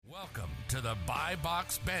Welcome to the Buy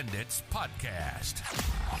Box Bandits podcast.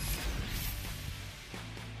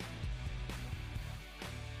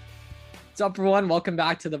 What's up, everyone? Welcome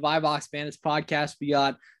back to the Buy Box Bandits podcast. We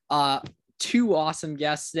got two awesome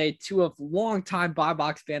guests today, two of longtime Buy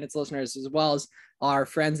Box Bandits listeners, as well as our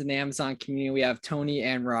friends in the Amazon community. We have Tony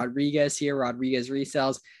and Rodriguez here. Rodriguez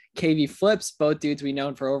resells KV Flips, both dudes we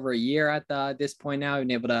known for over a year at this point now. We've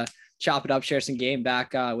been able to chop it up, share some game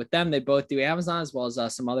back with them. They both do Amazon as well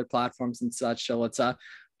as some other platforms and such. So let's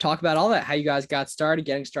talk about all that, how you guys got started,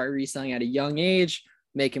 getting started reselling at a young age,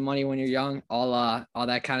 making money when you're young, all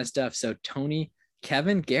that kind of stuff. So Tony,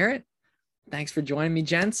 Kevin, Garrett, thanks for joining me,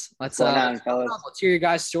 gents. Let's hear your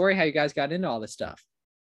guys' story, how you guys got into all this stuff.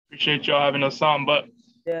 Appreciate y'all having us on. But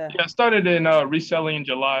yeah, I started in reselling in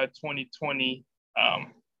July 2020.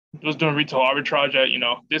 Was doing retail arbitrage at,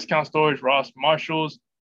 discount stores, Ross, Marshalls.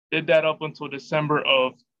 Did that up until December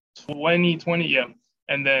of 2020, yeah.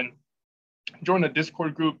 And then joined a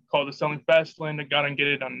Discord group called the Selling Fast Lane. I got and get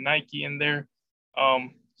it on Nike in there.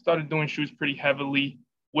 Started doing shoes pretty heavily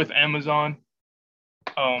with Amazon.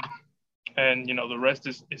 And, the rest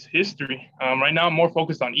is history. Right now I'm more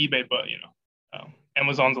focused on eBay, but,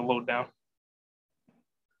 Amazon's a little down.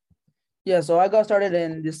 Yeah, so I got started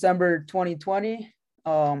in December 2020.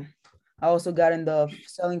 I also got in the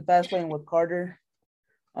Selling Fast Lane with Carter.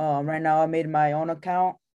 Right now I made my own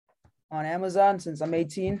account on Amazon since I'm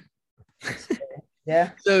 18.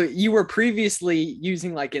 Yeah. So you were previously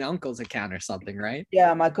using like an uncle's account or something, right?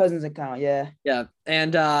 Yeah, my cousin's account. Yeah. Yeah.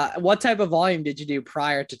 And what type of volume did you do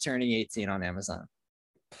prior to turning 18 on Amazon?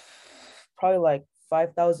 Probably like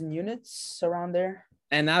 5,000 units around there.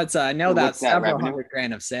 And that's I know that's several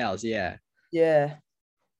 $100,000 of sales. Yeah. Yeah.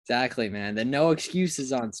 Exactly, man. The no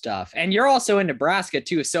excuses on stuff. And you're also in Nebraska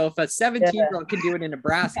too. So if a 17-year-old can do it in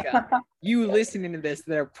Nebraska, you listening to this,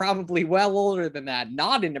 they're probably well older than that,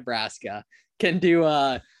 not in Nebraska, can do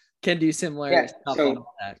similar stuff so, on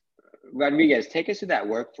that. Rodriguez, take us through that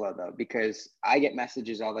workflow though, because I get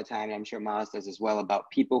messages all the time, and I'm sure Miles does as well, about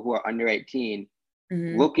people who are under 18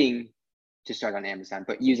 looking to start on Amazon,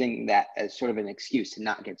 but using that as sort of an excuse to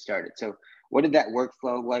not get started. So what did that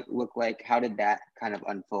workflow look like? How did that kind of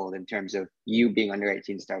unfold in terms of you being under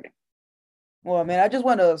 18 starting? Well, I just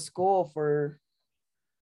went to school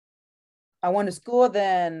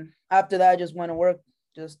then after that I just went to work.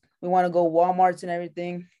 We want to go Walmarts and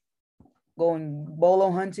everything, going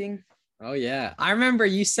bolo hunting. Oh yeah. I remember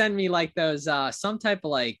you sent me like those, some type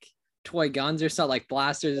of like toy guns or something, like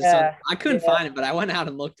blasters or something. I couldn't find it, but I went out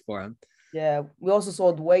and looked for them. Yeah. We also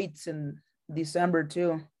sold weights in December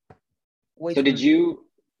too. So did you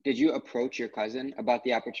approach your cousin about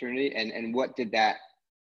the opportunity, and what did that?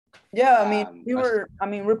 Yeah,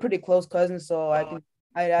 we're pretty close cousins, so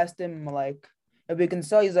I asked him like if we can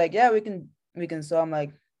sell. He's like, yeah, we can sell. I'm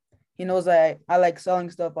like, he knows I like selling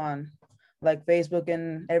stuff on like Facebook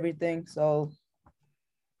and everything, so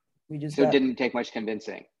we just. So it didn't take much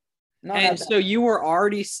convincing. No, and so you were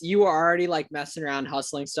already like messing around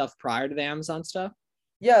hustling stuff prior to the Amazon stuff.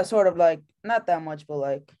 Yeah, sort of, like not that much, but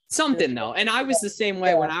like something though. And I was the same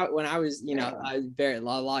way when I was, I was a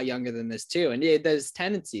lot younger than this too. And those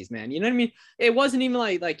tendencies, man, you know what I mean? It wasn't even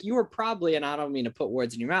like you were probably, and I don't mean to put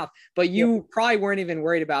words in your mouth, but you probably weren't even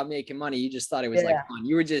worried about making money. You just thought it was like fun.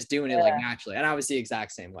 You were just doing it like naturally. And I was the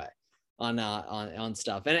exact same way on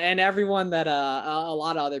stuff. And everyone that a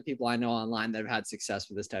lot of other people I know online that have had success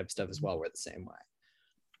with this type of stuff as well were the same way.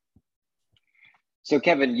 So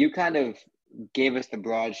Kevin, you kind of gave us the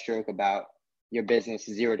broad stroke about your business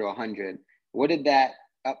 0 to 100. What did that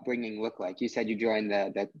upbringing look like? You said you joined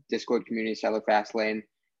the Discord community, Seller Fast Lane.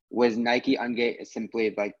 Was Nike Ungate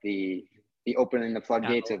simply like the opening the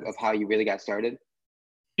floodgates of how you really got started?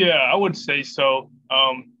 Yeah, I would say so.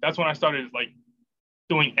 That's when I started like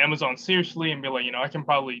doing Amazon seriously and be like, I can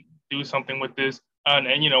probably do something with this. And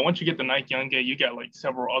once you get the Nike Ungate, you get like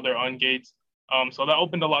several other Ungates. So that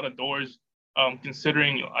opened a lot of doors.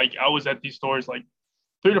 Considering like I was at these stores like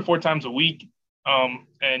 3 to 4 times a week. And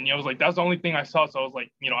I was like, that's the only thing I saw. So I was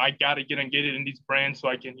like, I got to get it in these brands so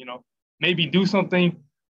I can, maybe do something.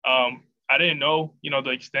 I didn't know, the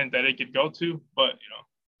extent that it could go to, but,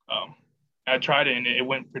 I tried it and it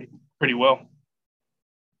went pretty well.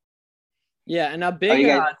 Yeah. And a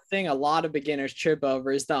big thing a lot of beginners trip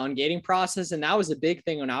over is the ungating process. And that was a big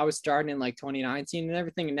thing when I was starting in like 2019 and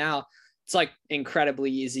everything. And now it's like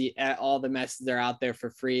incredibly easy. All the methods are out there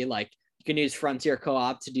for free. Like you can use Frontier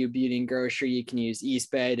Co-op to do beauty and grocery. You can use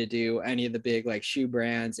Eastbay to do any of the big like shoe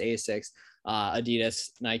brands, Asics,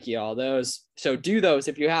 Adidas, Nike, all those. So do those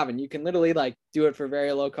if you haven't. You can literally like do it for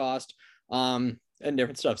very low cost and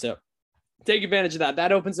different stuff. So take advantage of that.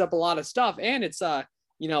 That opens up a lot of stuff. And it's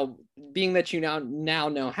being that you now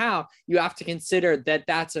know how, you have to consider that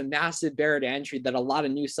that's a massive barrier to entry that a lot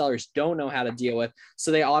of new sellers don't know how to deal with.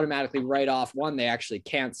 So they automatically write off one, they actually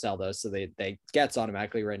can't sell those. So they gets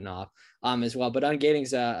automatically written off as well. But ungating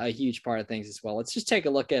is a huge part of things as well. Let's just take a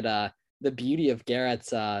look at the beauty of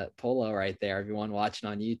Garrett's polo right there. Everyone watching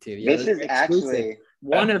on YouTube. Yeah, this is actually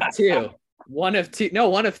one of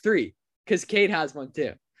three, because Kate has one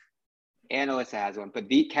too. And Alyssa has one, but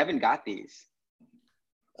Kevin got these.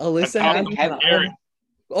 Alyssa has one.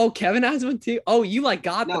 Oh, Kevin has one too. Oh, you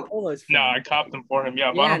got the polos. No, I copped them for him.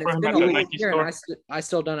 Yeah, I bought them for him at the Nike store. I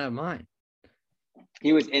still don't have mine.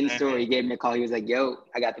 He was in store. He gave me a call. He was like, "Yo,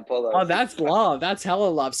 I got the polos." Oh, that's love. That's hella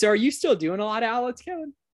love. So, are you still doing a lot of outlets,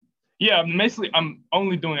 Kevin? Yeah, I'm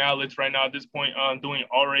only doing outlets right now at this point. Doing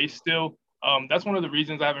RA still. That's one of the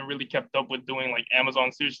reasons I haven't really kept up with doing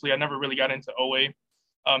Amazon seriously. I never really got into OA.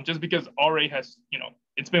 Just because RA has,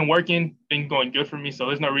 it's been working, been going good for me. So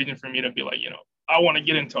there's no reason for me to be I want to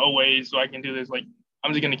get into OA so I can do this.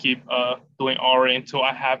 I'm just going to keep doing RA until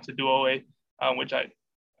I have to do OA, which I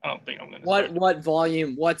don't think I'm going to. What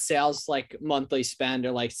volume, what sales monthly spend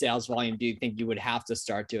or sales volume do you think you would have to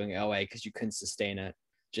start doing OA because you couldn't sustain it?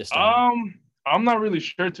 Just I'm not really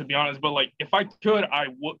sure, to be honest, but if I could, I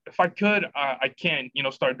would. If I could, I can,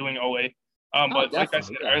 start doing OA. But like I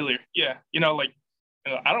said earlier,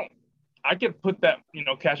 I could put that,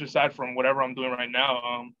 cash aside from whatever I'm doing right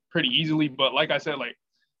now, pretty easily. But like I said,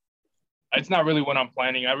 it's not really what I'm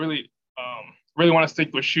planning. I really want to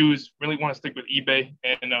stick with shoes, really want to stick with eBay.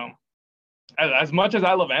 And as much as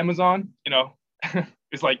I love Amazon,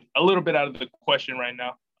 it's a little bit out of the question right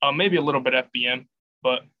now. Maybe a little bit FBM,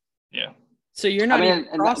 but yeah. So you're not even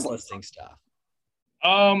cross-listing stuff.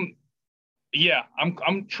 Yeah,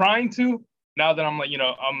 I'm trying to. Now that I'm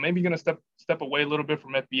I'm maybe gonna step away a little bit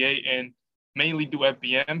from FBA and mainly do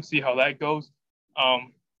FBM, see how that goes.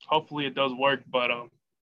 Hopefully it does work, but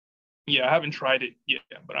yeah, I haven't tried it yet,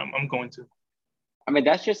 but I'm going to. I mean,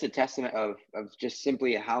 that's just a testament of just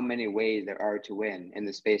simply how many ways there are to win in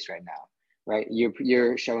the space right now, right?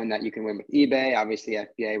 You're showing that you can win with eBay, obviously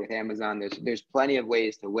FBA with Amazon. There's plenty of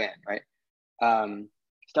ways to win, right?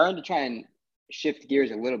 Starting to try and shift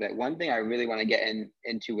gears a little bit. One thing I really want to get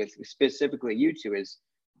into with specifically you two is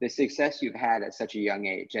the success you've had at such a young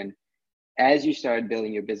age. And as you started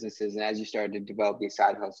building your businesses and as you started to develop these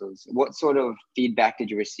side hustles, what sort of feedback did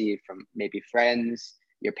you receive from maybe friends,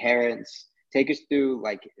 your parents? Take us through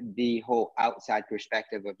the whole outside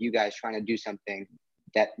perspective of you guys trying to do something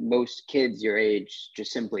that most kids your age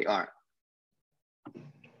just simply aren't.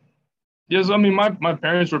 Yes, I mean, my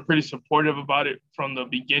parents were pretty supportive about it from the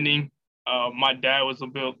beginning. My dad was a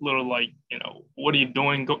little what are you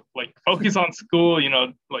doing? Go focus on school,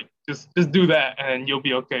 just do that and you'll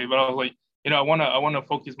be okay. But I was I want to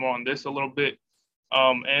focus more on this a little bit.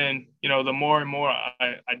 And the more and more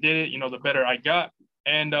I did it, the better I got.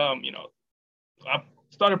 And I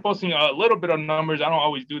started posting a little bit of numbers. I don't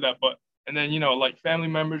always do that, and then family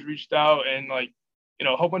members reached out and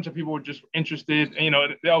a whole bunch of people were just interested. And,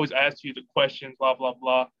 they always ask you the questions, blah blah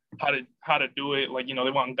blah, how to do it.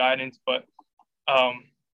 They want guidance, but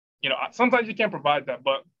sometimes you can't provide that.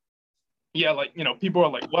 But yeah, people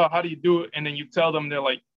are well, how do you do it? And then you tell them, they're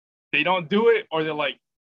they don't do it, or they're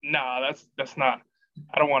nah, that's not.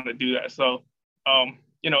 I don't want to do that. So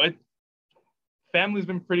family's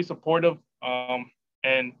been pretty supportive.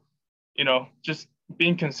 And just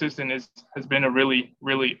being consistent has been a really,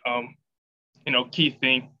 really key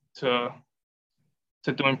thing to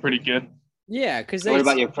doing pretty good. Yeah, because what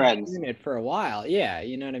about your friends? Doing it for a while. Yeah,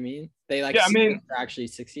 you know what I mean? They yeah, I mean, are actually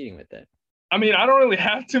succeeding with it. I mean, I don't really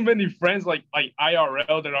have too many friends like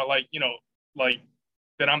IRL that are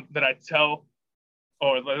that I tell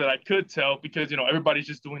or that I could tell, because everybody's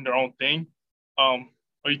just doing their own thing. Or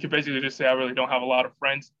you could basically just say I really don't have a lot of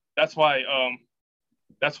friends. That's why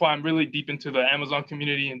I'm really deep into the Amazon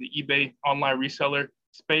community and the eBay online reseller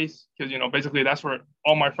space, because basically that's where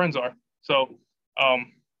all my friends are. So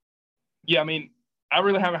yeah, I mean, I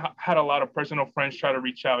really haven't had a lot of personal friends try to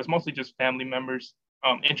reach out. It's mostly just family members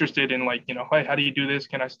interested in hey, how do you do this?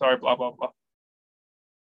 Can I start? Blah blah blah.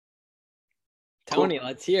 Tony,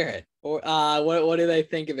 let's hear it. Or what do they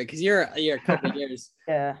think of it? Because you're a couple of years.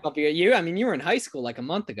 Yeah. You were in high school a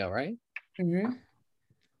month ago, right? Mm-hmm.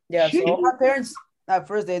 Yeah. So my parents at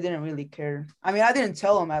first they didn't really care. I mean, I didn't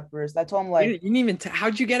tell them at first. I told them you didn't even.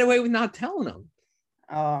 How'd you get away with not telling them?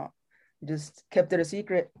 Just kept it a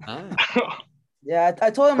secret. Ah. Yeah,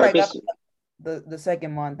 I told them after the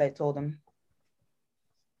second month. I told them.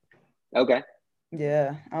 Okay.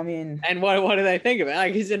 Yeah, I mean. And what do they think of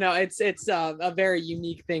it? Because it's a very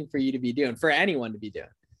unique thing for you to be doing, for anyone to be doing.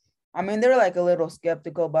 I mean, they're like a little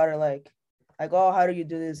skeptical about it, like, oh, how do you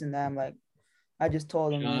do this and that? I'm like, I just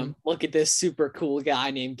told them. Look at this super cool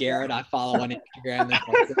guy named Garrett I follow on Instagram.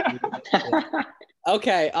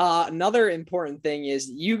 Okay. Another important thing is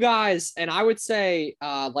you guys, and I would say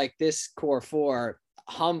like this core four,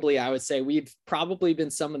 humbly, I would say we've probably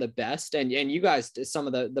been some of the best, and you guys some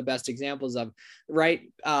of the best examples of, right,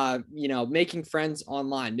 making friends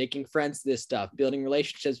online, making friends, this stuff, building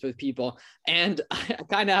relationships with people. And I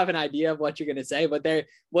kind of have an idea of what you're going to say, but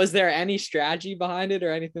was there any strategy behind it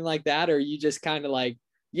or anything like that? Or you just kind of like,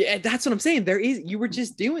 yeah, that's what I'm saying. You were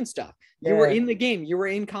just doing stuff. You were in the game, you were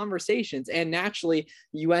in conversations, and naturally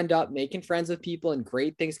you end up making friends with people and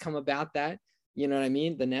great things come about that. You know what I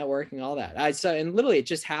mean? The networking, all that. And literally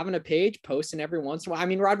just having a page, posting every once in a while. I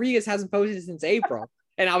mean, Rodriguez hasn't posted since April,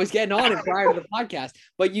 and I was getting on it prior to the podcast,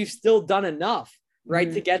 but you've still done enough, right,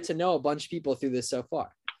 to get to know a bunch of people through this so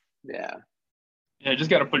far. Yeah. Yeah, just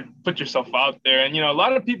got to put yourself out there. And, a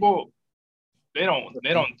lot of people, they don't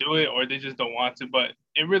do it, or they just don't want to, but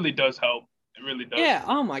it really does help. It really does. Yeah.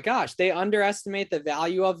 Oh my gosh. They underestimate the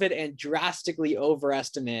value of it and drastically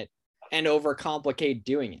overestimate and overcomplicate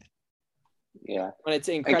doing it. Yeah. But it's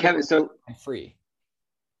incredibly free.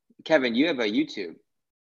 Kevin, you have a YouTube.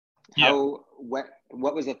 Yeah. What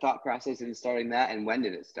was the thought process in starting that, and when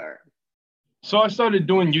did it start? So I started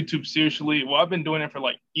doing YouTube seriously. Well, I've been doing it for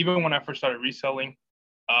even when I first started reselling.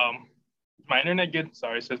 My internet good?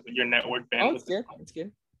 Sorry, it says your network bandwidth. Oh, it's good. It's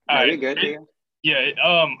good. You're good. Yeah.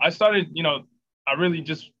 I started, I really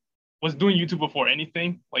just was doing YouTube before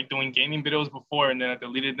anything, like doing gaming videos before, and then I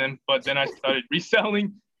deleted them. But then I started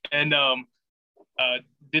reselling and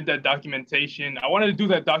did that documentation. I wanted to do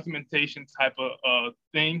that documentation type of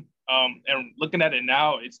thing. And looking at it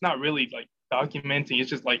now, it's not really like documenting. It's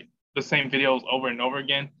just like the same videos over and over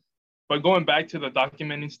again. But going back to the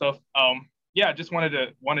documenting stuff, I just wanted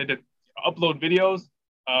to upload videos,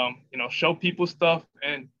 show people stuff,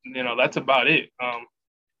 and that's about it.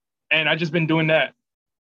 And I just been doing that,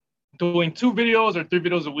 doing 2 videos or 3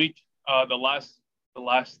 videos a week. The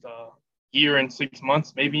last year and 6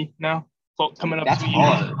 months, maybe now. So coming up 2 years.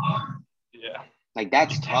 Hard. Yeah. Like,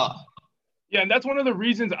 that's tough. Yeah, and that's one of the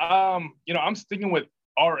reasons I'm sticking with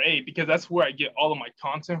RA, because that's where I get all of my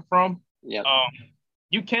content from. Yeah.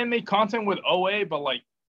 You can make content with OA, but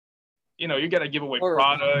you got to give away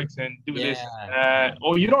products and do this and that.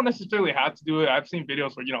 Or you don't necessarily have to do it. I've seen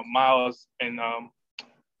videos where, Miles and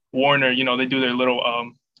Warner, they do their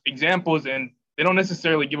little examples, and they don't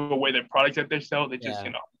necessarily give away their products that they sell. They just,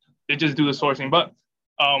 they just do the sourcing. But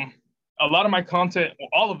a lot of my content,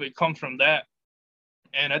 all of it comes from that.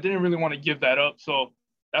 And I didn't really want to give that up. So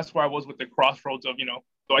that's where I was with the crossroads of,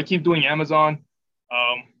 do I keep doing Amazon,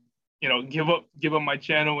 give up my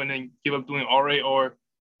channel and then give up doing RA, or,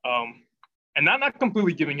 and not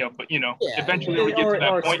completely giving up, but, eventually we get to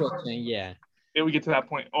that point. Yeah. We get to that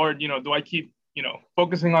point. Or, do I keep,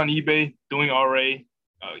 focusing on eBay, doing RA,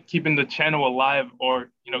 keeping the channel alive,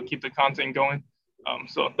 or, keep the content going.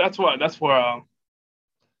 So that's how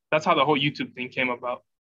the whole YouTube thing came about.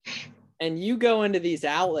 And you go into these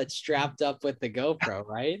outlets strapped up with the GoPro,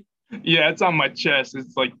 right? Yeah, it's on my chest.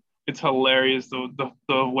 It's like, it's hilarious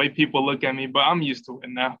the way people look at me, but I'm used to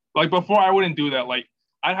it now. Like before, I wouldn't do that. Like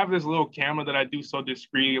I'd have this little camera that I do so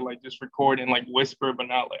discreetly, like just record and like whisper, but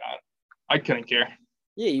not like I couldn't care.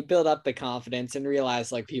 Yeah, you build up the confidence and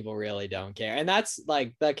realize like people really don't care. And that's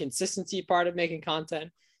like the consistency part of making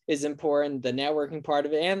content is important, the networking part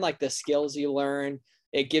of it, and like the skills you learn.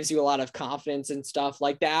 It gives you a lot of confidence and stuff.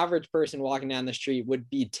 Like the average person walking down the street would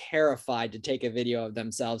be terrified to take a video of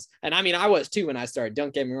themselves. And I mean, I was too when I started,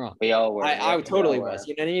 don't get me wrong. We all were. I totally was,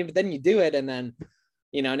 you know what I mean? But then you do it. And then,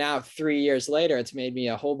 now 3 years later, it's made me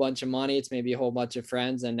a whole bunch of money. It's made me a whole bunch of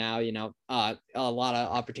friends. And now, a lot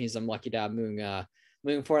of opportunities I'm lucky to have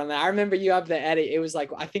moving forward on that. I remember you have the edit. It was like,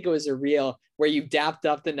 I think it was a reel where you dapped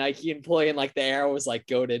up the Nike employee and like the arrow was like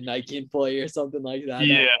goated Nike employee or something like that.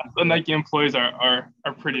 Yeah, the Nike employees are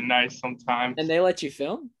pretty nice sometimes. And they let you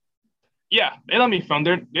film? Yeah, they let me film.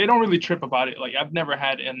 They don't really trip about it. Like I've never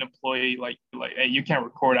had an employee like, hey, you can't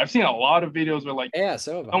record. I've seen a lot of videos where like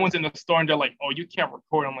someone's in the store and they're like, oh, you can't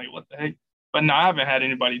record. I'm like, what the heck? But no, I haven't had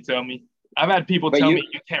anybody tell me. I've had people tell me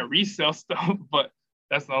you can't resell stuff, but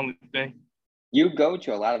that's the only thing. You go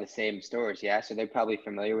to a lot of the same stores, yeah? So they're probably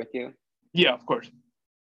familiar with you? Yeah, of course.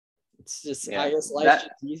 It's just, I guess life's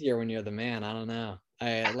easier when you're the man. I don't know.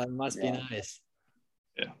 It must be nice.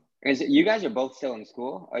 Yeah. You guys are both still in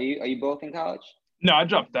school? Are you both in college? No, I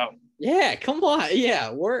dropped out. Yeah, come on.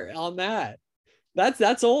 Yeah, we're on that.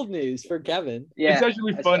 That's old news for Kevin. Yeah, it's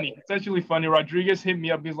actually funny. It's actually funny. Rodriguez hit me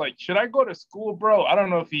up. He's like, should I go to school, bro? I don't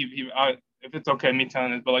know if if it's okay me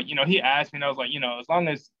telling this, but like, he asked me and I was like, as long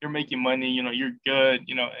as you're making money, you're good,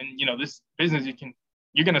 and this business,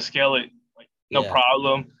 you're going to scale it, like no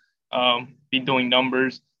problem, be doing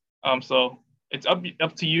numbers. So it's up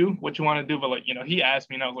to you what you want to do. But like, he asked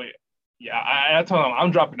me and I was like, yeah, I told him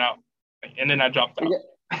I'm dropping out. And then I dropped out.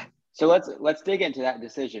 So let's dig into that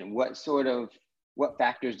decision. What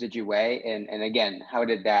factors did you weigh? And again, how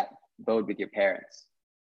did that bode with your parents?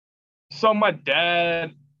 So my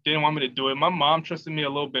dad didn't want me to do it. My mom trusted me a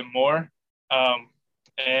little bit more.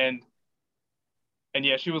 And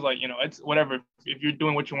yeah, she was like, it's whatever. If you're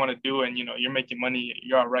doing what you want to do and, you're making money,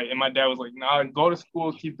 you're all right. And my dad was like, nah, go to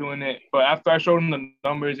school, keep doing it. But after I showed him the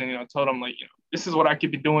numbers and, told him like, this is what I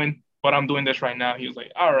could be doing, but I'm doing this right now. He was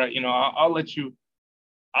like, all right, I'll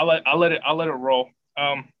let it roll.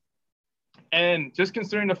 And just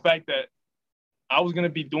considering the fact that I was going to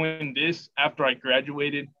be doing this after I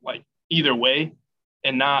graduated, like either way,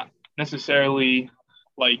 and not necessarily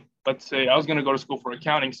like, let's say I was going to go to school for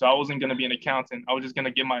accounting. So I wasn't going to be an accountant. I was just going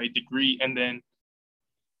to get my degree and then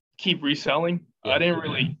keep reselling. I didn't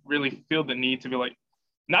really feel the need to be like,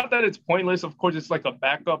 not that it's pointless. Of course, it's like a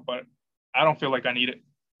backup, but I don't feel like I need it.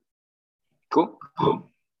 Cool.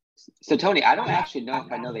 So Tony, I don't actually know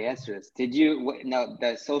if I know the answer to this. Did you know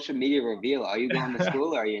the social media reveal? Are you going to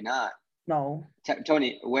school or are you not? No.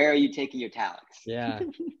 Tony, where are you taking your talents? Yeah.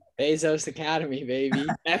 Bezos Academy, baby.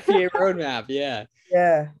 FBA roadmap. Yeah.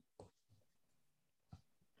 Yeah.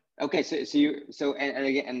 Okay, so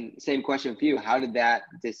again, same question for you. How did that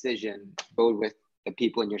decision bode with the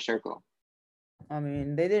people in your circle? I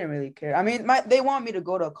mean, they didn't really care. I mean, they want me to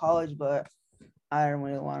go to college, but I don't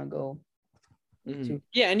really want to go. Mm-hmm.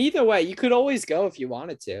 Yeah, and either way, you could always go if you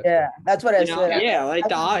wanted to. Yeah, that's what I said. Yeah, like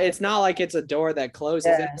it's not like it's a door that closes.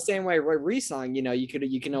 Yeah. The same way reselling,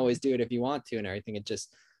 you can always do it if you want to and everything. It's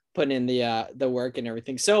just putting in the work and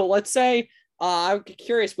everything. So let's say I'm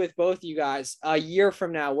curious with both you guys, a year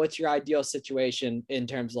from now, what's your ideal situation in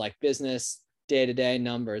terms of like business, day-to-day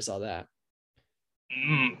numbers, all that?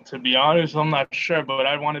 To be honest, I'm not sure, but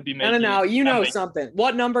I want to be making. No, something.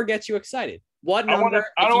 What number gets you excited? What number?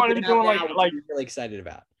 I don't want to be doing like you're really excited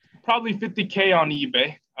about. Probably $50K on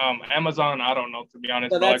eBay. Amazon, I don't know, to be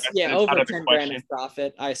honest. So that's over 10 grand in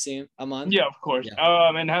profit, I assume, a month. Yeah, of course.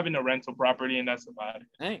 Yeah. And having a rental property, and that's about it.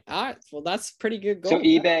 Hey, all right. Well, that's pretty good goal. So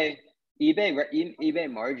eBay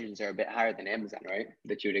margins are a bit higher than Amazon, right?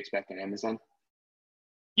 That you would expect on Amazon.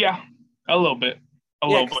 Yeah, a little bit. A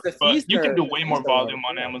little bit. But you can do way more volume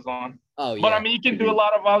on Amazon. Oh, yeah. But I mean, you can do a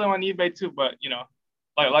lot of volume on eBay too. But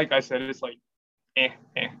like I said, it's like,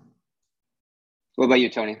 What about you,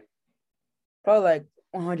 Tony? Probably like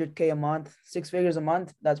 100K a month, 6 figures a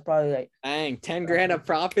month. That's probably like 10 grand of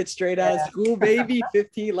profit straight out of school, baby.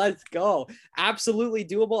 15, let's go. Absolutely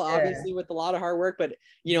doable, obviously with a lot of hard work, but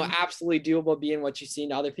absolutely doable being what you've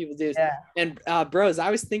seen other people do. Yeah. And bros,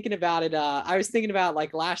 I was thinking about it. I was thinking about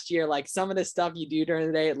like last year, like some of the stuff you do during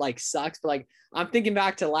the day, it like sucks, but like I'm thinking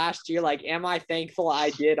back to last year, like, am I thankful I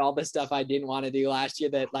did all the stuff I didn't want to do last year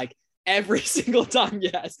that like every single time,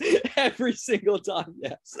 yes. Every single time,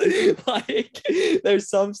 yes. Like there's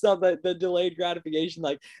some stuff that the delayed gratification,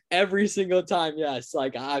 like every single time, yes.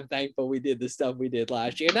 Like I'm thankful we did the stuff we did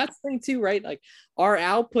last year. And that's the thing too, right? Like our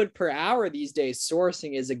output per hour these days,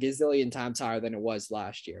 sourcing is a gazillion times higher than it was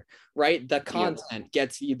last year, right? The content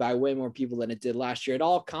gets viewed by way more people than it did last year. It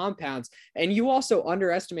all compounds. And you also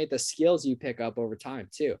underestimate the skills you pick up over time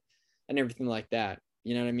too, and everything like that.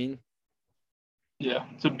 You know what I mean? Yeah,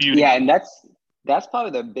 it's a beauty. Yeah, and that's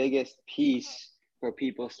probably the biggest piece for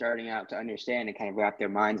people starting out to understand and kind of wrap their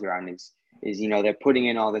minds around is they're putting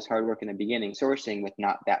in all this hard work in the beginning, sourcing with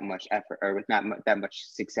not that much effort or with not that much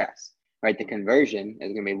success, right? The conversion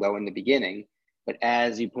is going to be low in the beginning, but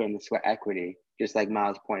as you put in the sweat equity, just like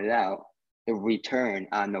Miles pointed out, the return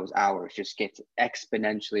on those hours just gets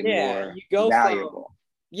exponentially more valuable.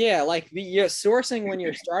 Like you're sourcing when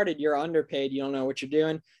you're started, you're underpaid. You don't know what you're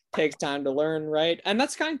doing. Takes time to learn, right? And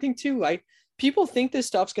that's the kind of thing too. Like people think this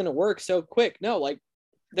stuff's going to work so quick. No, like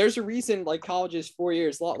there's a reason like college is 4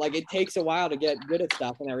 years long. Like it takes a while to get good at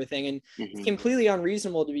stuff and everything. And it's completely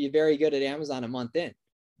unreasonable to be very good at Amazon a month in.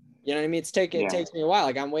 You know what I mean? It takes me a while.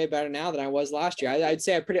 Like I'm way better now than I was last year. I'd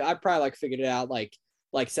say I probably like figured it out like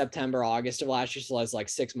September, August of last year. So I was like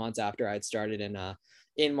 6 months after I'd started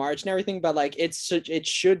in March and everything, but like it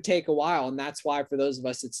should take a while. And that's why for those of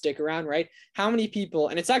us that stick around, right? How many people,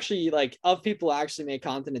 and it's actually like of people who actually make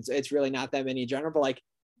content, it's really not that many in general, but like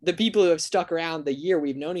the people who have stuck around the year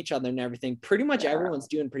we've known each other and everything, pretty much everyone's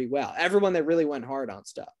doing pretty well. Everyone that really went hard on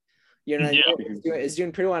stuff, is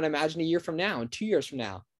doing pretty well. And imagine a year from now and 2 years from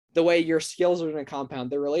now, the way your skills are going to compound,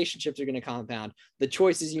 the relationships are going to compound, the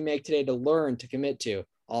choices you make today to learn, to commit to,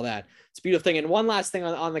 all that. It's a beautiful thing. And one last thing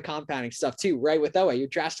on the compounding stuff too, right? With OA, you're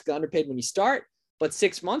drastically underpaid when you start, but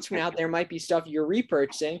 6 months from now, there might be stuff you're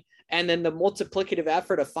repurchasing. And then the multiplicative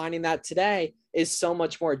effort of finding that today is so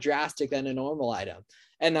much more drastic than a normal item.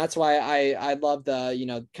 And that's why I love the, you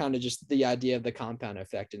know, kind of just the idea of the compound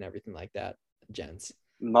effect and everything like that, gents.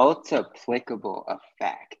 Multiplicable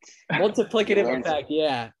effect. Multiplicative effect.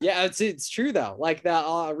 Yeah. Yeah. It's true though. Like that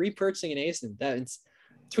repurchasing an ASIN, that's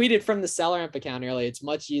tweeted from the Seller Amp account earlier. It's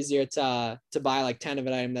much easier to buy like 10 of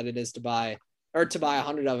an item than it is to buy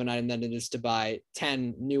 100 of an item than it is to buy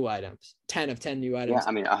 10 new items, 10 of 10 new items. Yeah.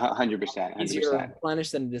 I mean, 100%. Easier to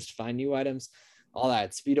replenish than it is to find new items. All that.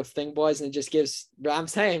 It's a beautiful thing, boys. And it just gives, I'm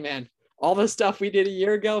saying, man, all the stuff we did a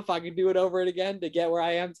year ago, if I could do it over again to get where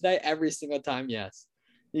I am today, every single time, yes.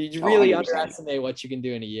 You really 100%. Underestimate what you can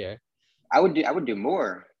do in a year. I would do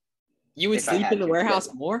more. You would sleep in the warehouse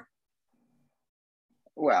more?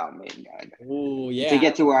 Well, I mean, yeah. To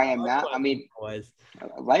get to where I am now, I mean,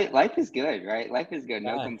 life is good, right? Life is good.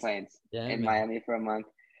 No complaints in Miami for a month.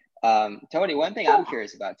 Tony, one thing I'm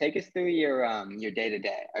curious about, take us through your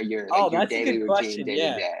day-to-day or your that's daily a good routine question.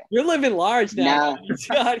 day-to-day. Yeah. You're living large now.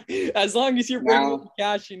 As long as you're bringing the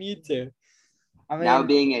cash you need to. I mean, now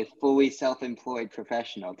being a fully self-employed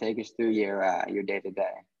professional, take us through your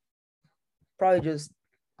day-to-day. Probably just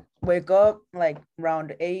wake up like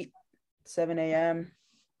around 7 a.m.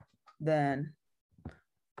 Then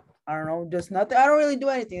I don't know, just nothing. I don't really do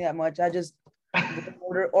anything that much. I just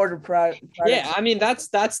order products. Yeah, I mean that's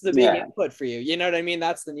the big input for you. You know what I mean?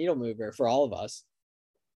 That's the needle mover for all of us.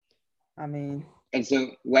 I mean, and so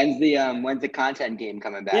when's the content game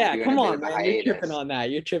coming back? Yeah, come on, man.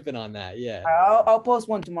 You're tripping on that. Yeah. I'll post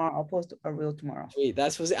one tomorrow. I'll post a reel tomorrow. Sweet.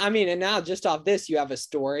 And now just off this, you have a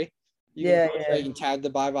story. You can tag the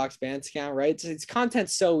Buy Box Bandits account, right? It's content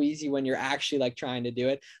so easy when you're actually like trying to do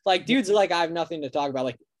it. Like dudes are like, I have nothing to talk about.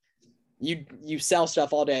 Like you sell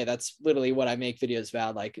stuff all day. That's literally what I make videos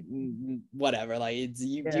about. Like whatever. Like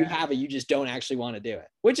you have it. You just don't actually want to do it,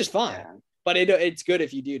 which is fine. Yeah. But it's good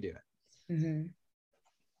if you do it. Mm-hmm.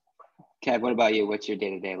 Kev, what about you? What's your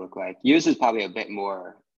day-to-day look like? Yours is probably a bit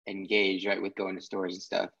more engaged, right, with going to stores and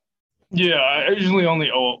stuff. Yeah, I usually let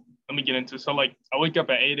me get into it. So like I wake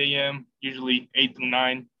up at 8 a.m., usually 8 through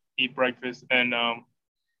 9, eat breakfast. And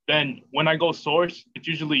then when I go source, it's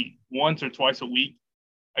usually once or twice a week.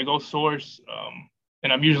 I go source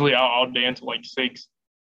and I'm usually out all day until like 6.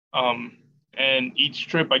 And each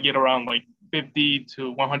trip I get around like 50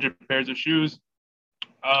 to 100 pairs of shoes.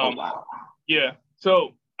 Wow. Yeah.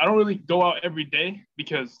 So I don't really go out every day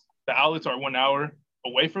because the outlets are 1 hour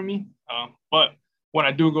away from me. But when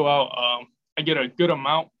I do go out, I get a good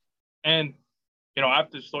amount. And, you know,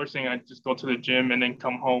 after sourcing, I just go to the gym and then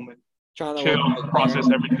come home and chill, process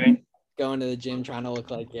everything. Going to the gym, trying to look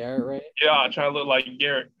like Garrett, right? Yeah, I try to look like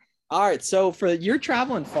Garrett. All right. So you're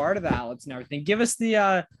traveling far to the outlets and everything. Give us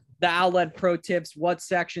the outlet pro tips, what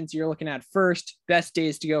sections you're looking at first, best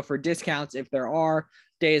days to go for discounts, if there are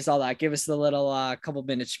days, all that. Give us the little couple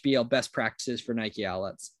minute spiel, best practices for Nike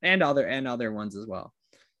outlets and other ones as well.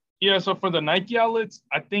 Yeah, so for the Nike outlets,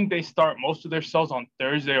 I think they start most of their sales on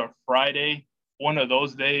Thursday or Friday. One of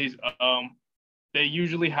those days, they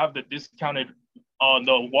usually have the discounted,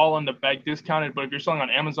 the wall on the back discounted. But if you're selling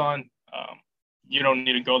on Amazon, you don't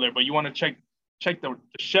need to go there. But you want to check the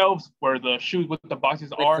shelves where the shoes with the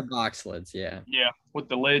boxes are. The box lids, yeah. Yeah, with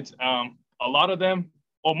the lids. A lot of them,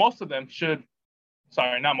 or most of them should.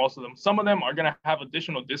 Sorry, not most of them. Some of them are gonna have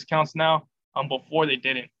additional discounts now. Before they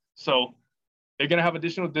didn't. So they're going to have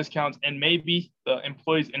additional discounts, and maybe the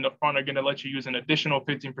employees in the front are going to let you use an additional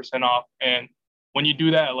 15% off. And when you do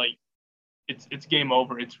that, like it's game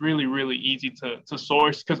over. It's really, really easy to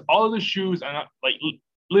source because all of the shoes are not like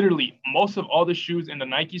literally most of all the shoes in the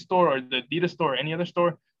Nike store or the Adidas store or any other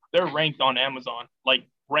store, they're ranked on Amazon, like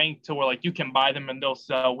ranked to where like you can buy them and they'll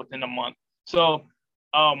sell within a month. So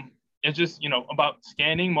it's just, you know, about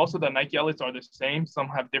scanning. Most of the Nike outlets are the same. Some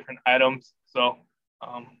have different items. So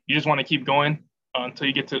you just want to keep going until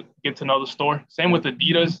you get to know the store. Same with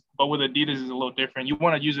Adidas, but with Adidas is a little different. You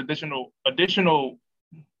want to use additional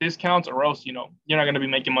discounts, or else, you know, you're not going to be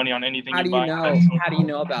making money on anything. How do you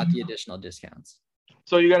know about the additional discounts?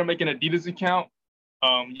 So you got to make an Adidas account.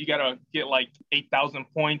 You got to get like 8,000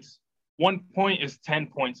 points. 1 point is 10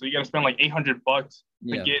 points. So you got to spend like $800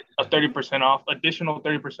 to get a 30% off, additional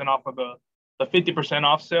 30% off of the 50%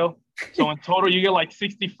 off sale. So in total, you get like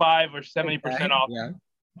 65 or 70% off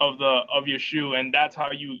of your shoe, and that's how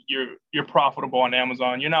you're profitable on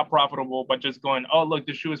Amazon. You're not profitable by just going, oh look,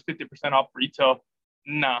 the shoe is 50% off retail.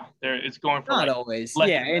 Nah, it's going for Not like always. less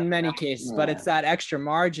Yeah, than in that. many cases, but it's that extra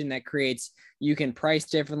margin that creates you can price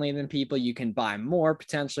differently than people. You can buy more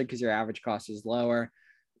potentially because your average cost is lower.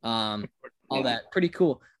 All that pretty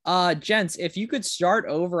cool. Gents, if you could start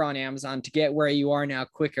over on Amazon to get where you are now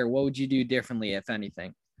quicker, what would you do differently, if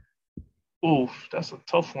anything? Ooh, that's a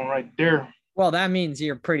tough one right there. Well, that means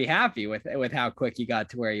you're pretty happy with how quick you got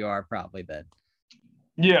to where you are, probably then.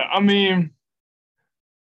 Yeah, I mean,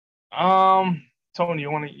 Tony,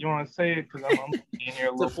 you want to say it because I'm in here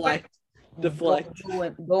a little Deflect.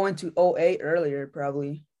 Going to 08 earlier,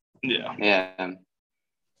 probably. Yeah.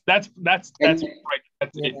 That's right.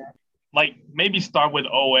 That's it. Like maybe start with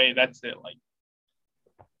OA. That's it. Like,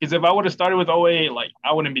 because if I would have started with OA, like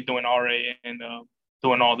I wouldn't be doing RA and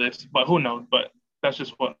doing all this. But who knows? But that's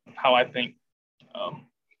just how I think.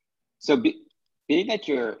 So being that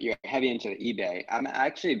you're heavy into eBay, I'm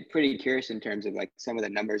actually pretty curious in terms of like some of the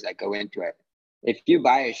numbers that go into it. If you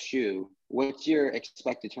buy a shoe, what's your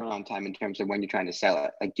expected turnaround time in terms of when you're trying to sell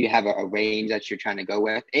it? Like, do you have a range that you're trying to go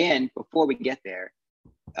with? And before we get there,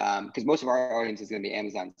 because most of our audience is going to be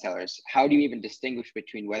Amazon sellers, how do you even distinguish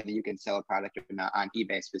between whether you can sell a product or not on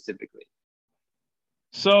eBay specifically?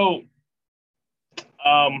 So,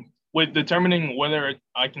 with determining whether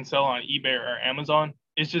I can sell on eBay or Amazon,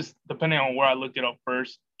 it's just depending on where I look it up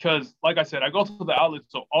first. Because, like I said, I go to the outlets,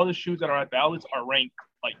 so all the shoes that are at the outlets are ranked,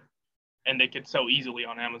 like, and they could sell easily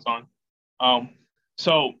on Amazon.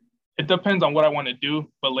 So it depends on what I want to do.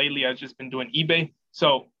 But lately, I've just been doing eBay.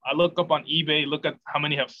 So I look up on eBay, look at how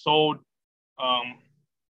many have sold.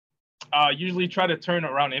 Usually try to turn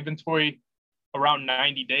around inventory around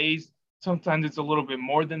 90 days. Sometimes it's a little bit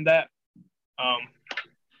more than that.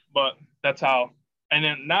 But that's how. And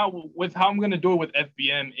then now with how I'm going to do it with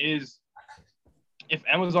FBM is if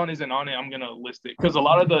Amazon isn't on it, I'm going to list it. Because a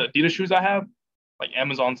lot of the Adidas shoes I have, like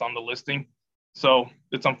Amazon's on the listing. So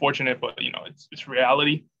it's unfortunate, but it's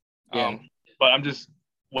reality. Yeah. But I'm just,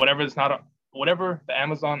 whatever the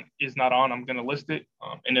Amazon is not on, I'm going to list it.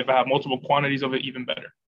 And if I have multiple quantities of it, even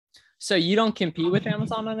better. So you don't compete with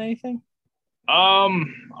Amazon on anything? A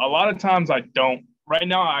lot of times I don't. Right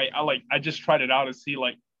now, I just tried it out to see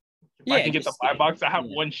like if I can get the buy box. I have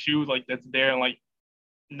one shoe like that's there, and like,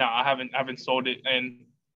 I haven't sold it, and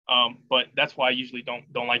but that's why I usually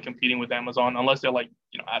don't like competing with Amazon unless they're like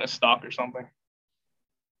out of stock or something.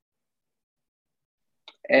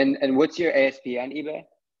 And what's your ASP on eBay?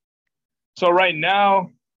 So right now,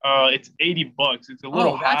 it's $80. It's a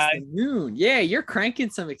little high. That's the moon. Yeah, you're cranking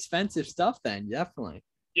some expensive stuff then, definitely.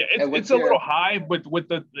 Yeah, it's a little high, but with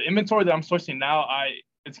the inventory that I'm sourcing now,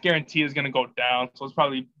 it's guaranteed is gonna go down. So it's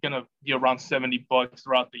probably gonna be around $70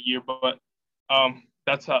 throughout the year. But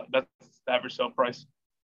that's the average sale price.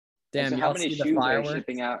 Damn, so how many shoes are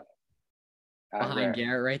shipping out behind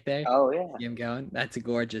Garrett right there? Oh yeah. See him going? That's a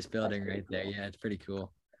gorgeous building right there. Yeah, it's pretty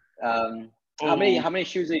cool. How many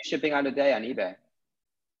shoes are you shipping out a day on eBay?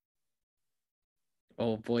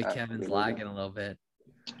 Oh boy, Kevin's lagging a little bit.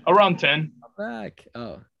 Around 10. Back.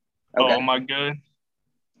 Oh. Okay. Oh, my good.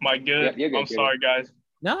 Yep, you're good. I'm sorry, guys.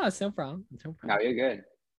 No, it's no problem. No, you're good.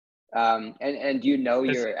 And do you know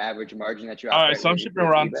your average margin that you're? All right, so I'm shipping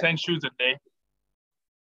around 10 shoes a day.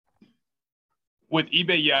 With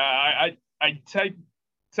eBay, yeah, I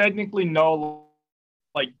technically know,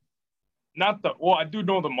 like, I do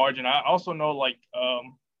know the margin. I also know like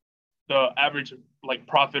the average like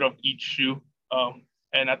profit of each shoe.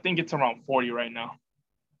 And I think it's around 40 right now.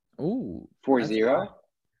 Ooh, 40?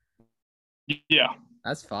 Yeah.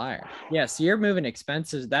 That's fire. Yeah, so you're moving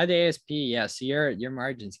expenses. That ASP, yeah, so your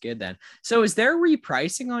margin's good then. So is there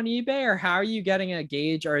repricing on eBay, or how are you getting a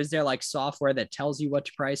gauge, or is there like software that tells you what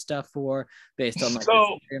to price stuff for based on like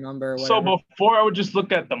your number or whatever? So before I would just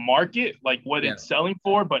look at the market, like what it's selling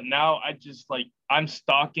for, but now I just I'm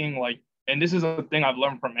stocking and this is a thing I've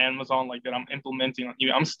learned from Amazon, like that I'm implementing on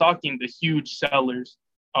eBay. I'm stocking the huge sellers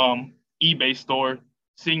eBay store,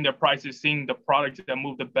 seeing their prices, seeing the products that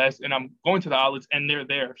move the best, and I'm going to the outlets and they're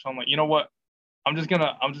there. So I'm like, you know what? I'm just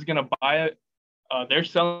gonna buy it. They're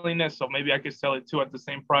selling it, so maybe I could sell it too at the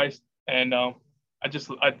same price. And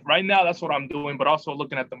right now that's what I'm doing, but also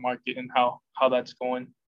looking at the market and how that's going.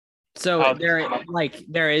 So there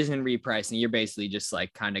isn't repricing. You're basically just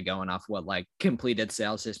like kind of going off what like completed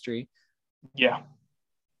sales history. Yeah.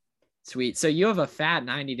 Sweet. So you have a fat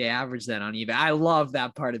 90-day average then on eBay. I love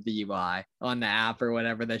that part of the UI on the app or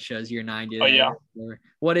whatever that shows your 90 days. Oh yeah.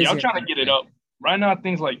 What is? I'm trying to get it up. Right now,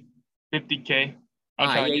 things like 50K.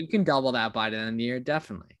 You can double that by the end of the year,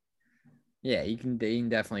 definitely. Yeah, you can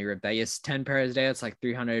definitely rip that. Yes, 10 pairs a day. It's like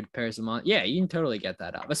 300 pairs a month. Yeah, you can totally get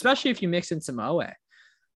that up, especially if you mix in some OA.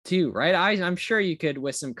 too, right? I'm sure you could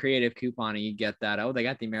with some creative couponing, you get that. Oh, they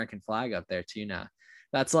got the American flag up there too now.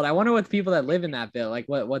 That's what I wonder what the people that live in that bit, like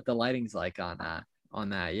what the lighting's like on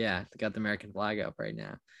that. Yeah, they got the American flag up right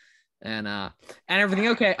now. And everything.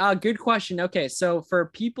 Okay. Good question. Okay. So for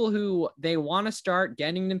people who they want to start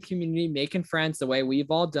getting in the community, making friends the way we've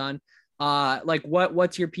all done, like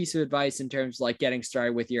what's your piece of advice in terms of like getting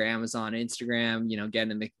started with your Amazon, Instagram,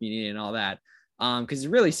 getting in the community and all that? Because it's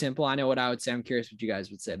really simple. I know what I would say. I'm curious what you guys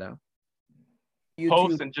would say though.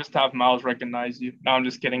 Post and just have Miles recognize you. No, I'm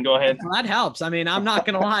just kidding. Go ahead. Well, that helps. I mean, I'm not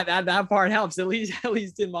gonna lie, that part helps at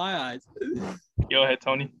least in my eyes. Go ahead,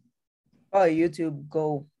 Tony. Oh, YouTube.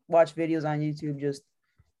 Go watch videos on YouTube. Just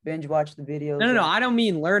binge watch the videos. No. I don't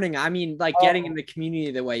mean learning. I mean like getting in the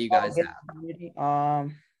community the way you guys have.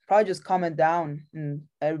 Probably just comment down in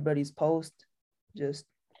everybody's post. Just.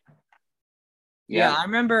 Yeah, I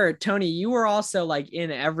remember Tony. You were also like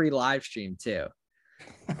in every live stream too.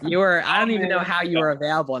 You were. I don't even know how you were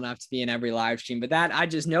available enough to be in every live stream, but that I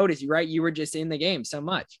just noticed. Right, you were just in the game so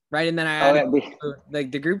much, right? And then I added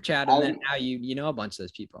the group chat, and then now you know a bunch of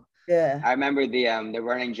those people. Yeah, I remember the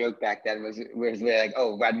running joke back then was like,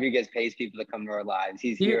 oh, Rodriguez pays people to come to our lives.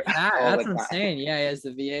 He's here. That's insane. Yeah, he has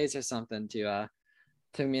the VAs or something to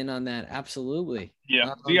me in on that. Absolutely.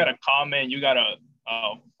 Yeah, you got to comment, you got to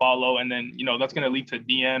follow, and then that's going to lead to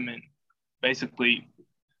DM. And basically,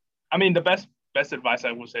 I mean, the best advice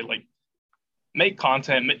I would say, like, make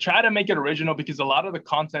content, try to make it original, because a lot of the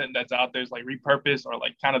content that's out there is like repurposed or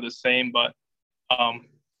like kind of the same, but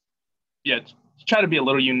try to be a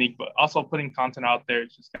little unique, but also putting content out there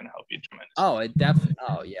is just going to help you tremendously. Oh, it definitely.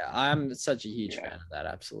 Oh yeah, I'm such a huge fan of that.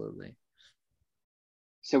 Absolutely.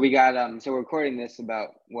 So we got so we're recording this about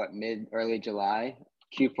early July.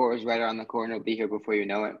 Q4 is right around the corner. It'll be here before you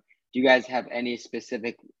know it. Do you guys have any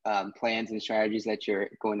specific plans and strategies that you're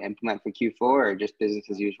going to implement for Q4, or just business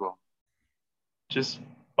as usual? Just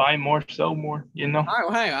buy more, sell more, All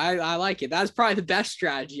right, hey, I like it. That's probably the best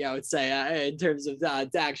strategy, I would say, in terms of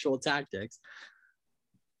actual tactics.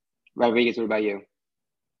 Rodriguez, what about you?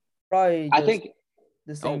 Probably I think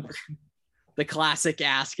the same. The classic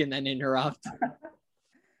ask and then interrupt.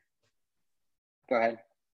 Go ahead.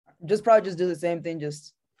 Probably just do the same thing.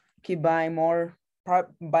 Just keep buying more.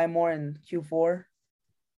 Probably buy more in Q4.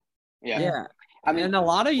 Yeah. I mean, and a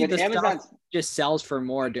lot of the stuff just sells for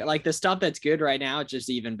more. Like the stuff that's good right now, it's just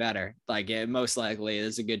even better. Like it most likely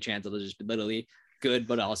there's a good chance it'll just be literally good,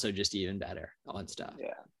 but also just even better on stuff.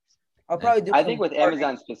 Yeah. I'll probably do. I think with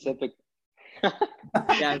Amazon specific.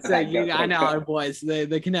 Yeah, so I know, boys,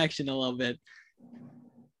 the connection a little bit.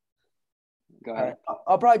 Go ahead.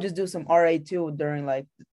 I'll probably just do some RA2 during like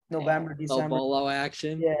November, December. Bolo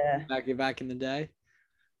action. Yeah. Back in the day.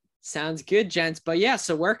 Sounds good, gents. But yeah,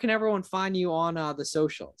 so where can everyone find you on the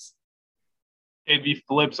socials? KB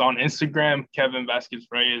Flips on Instagram, Kevin Vasquez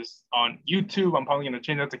Reyes on YouTube. I'm probably going to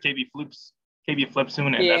change that to KB Flips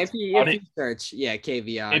soon. And if you search,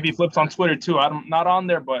 KVR. KB Flips on Twitter too. I'm not on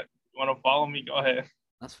there, but you want to follow me, go ahead.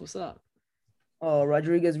 That's what's up. Oh,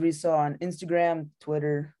 Rodriguez Rizzo on Instagram,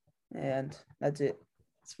 Twitter, and that's it.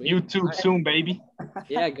 Sweet. YouTube soon, baby.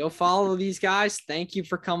 Yeah, go follow these guys. Thank you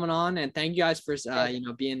for coming on, and thank you guys for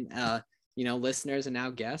being listeners and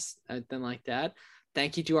now guests, everything like that.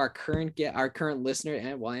 Thank you to our current listener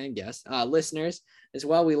and guests, listeners as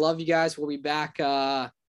well. We love you guys. We'll be back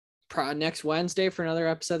next Wednesday for another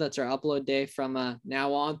episode. That's our upload day from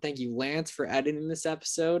now on. Thank you, Lance, for editing this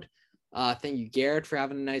episode. Thank you, Garrett, for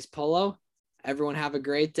having a nice polo. Everyone have a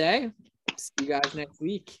great day. See you guys next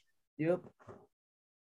week. Yep.